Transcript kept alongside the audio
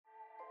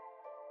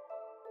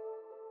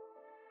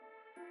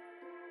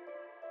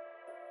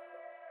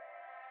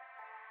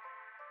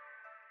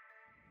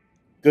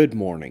Good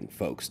morning,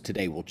 folks.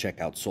 Today we'll check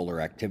out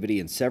solar activity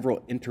and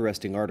several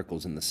interesting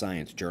articles in the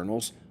science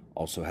journals.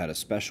 Also had a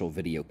special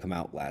video come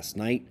out last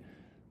night.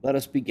 Let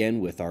us begin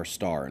with our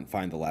star and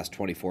find the last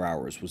 24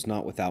 hours was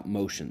not without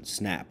motion,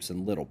 snaps,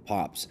 and little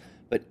pops,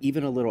 but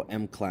even a little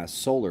M-class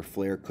solar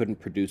flare couldn't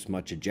produce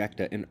much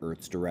ejecta in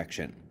Earth's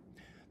direction.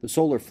 The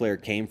solar flare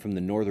came from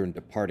the northern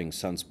departing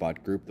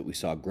sunspot group that we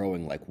saw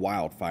growing like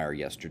wildfire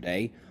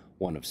yesterday,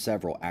 one of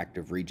several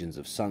active regions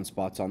of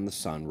sunspots on the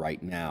sun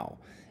right now.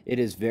 It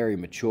is very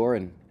mature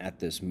and, at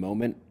this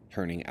moment,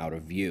 turning out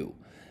of view.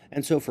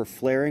 And so for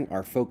flaring,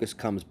 our focus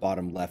comes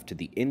bottom left to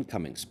the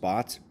incoming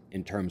spots,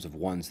 in terms of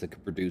ones that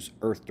could produce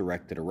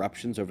Earth-directed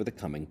eruptions over the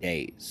coming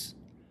days.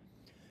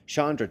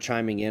 Chandra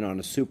chiming in on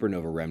a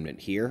supernova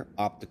remnant here.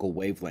 Optical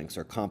wavelengths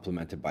are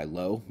complemented by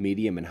low,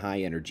 medium, and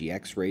high energy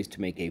X-rays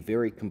to make a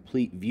very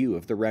complete view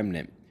of the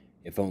remnant.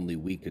 If only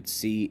we could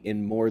see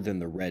in more than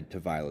the red to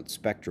violet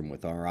spectrum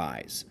with our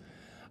eyes.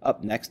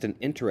 Up next, an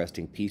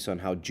interesting piece on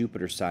how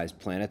Jupiter-sized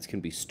planets can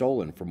be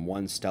stolen from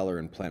one stellar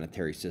and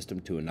planetary system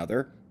to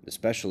another,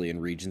 especially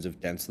in regions of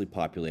densely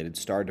populated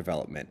star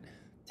development.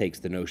 Takes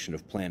the notion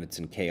of planets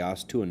and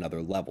chaos to another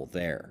level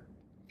there.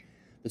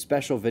 The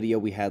special video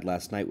we had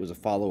last night was a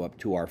follow-up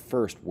to our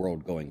first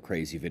World Going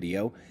Crazy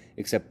video,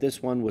 except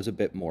this one was a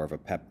bit more of a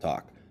pep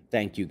talk.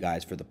 Thank you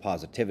guys for the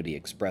positivity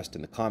expressed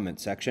in the comment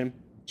section.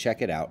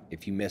 Check it out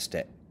if you missed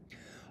it.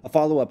 A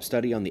follow-up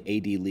study on the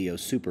AD Leo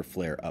super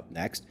flare up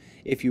next.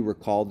 If you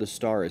recall, the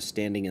star is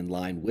standing in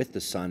line with the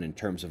sun in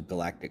terms of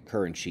galactic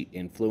current sheet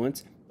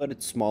influence, but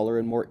it's smaller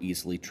and more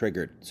easily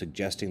triggered,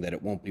 suggesting that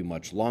it won't be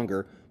much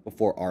longer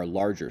before our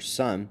larger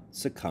sun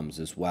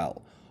succumbs as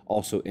well.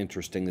 Also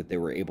interesting that they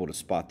were able to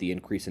spot the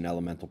increase in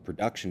elemental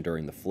production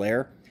during the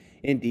flare.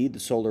 Indeed,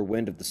 the solar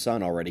wind of the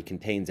sun already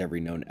contains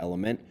every known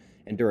element,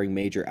 and during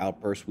major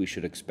outbursts we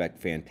should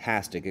expect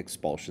fantastic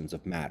expulsions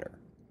of matter.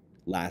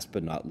 Last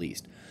but not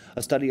least,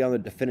 a study on the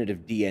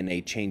definitive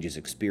DNA changes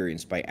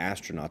experienced by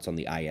astronauts on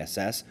the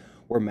ISS,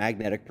 where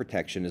magnetic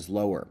protection is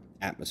lower,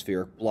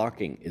 atmospheric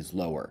blocking is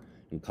lower,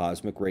 and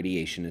cosmic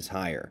radiation is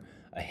higher,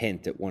 a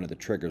hint at one of the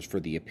triggers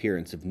for the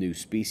appearance of new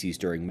species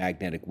during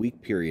magnetic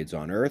weak periods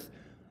on Earth,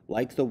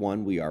 like the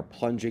one we are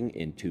plunging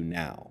into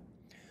now.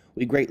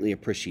 We greatly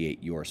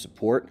appreciate your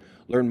support.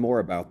 Learn more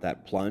about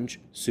that plunge,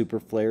 super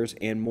flares,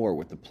 and more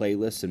with the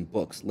playlists and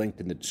books linked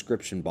in the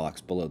description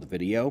box below the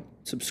video.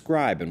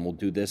 Subscribe and we'll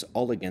do this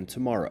all again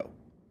tomorrow,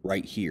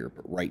 right here,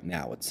 but right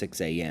now at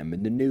 6 a.m.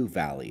 in the new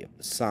Valley of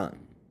the Sun.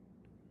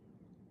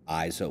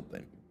 Eyes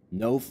open,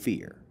 no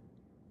fear.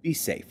 Be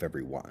safe,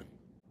 everyone.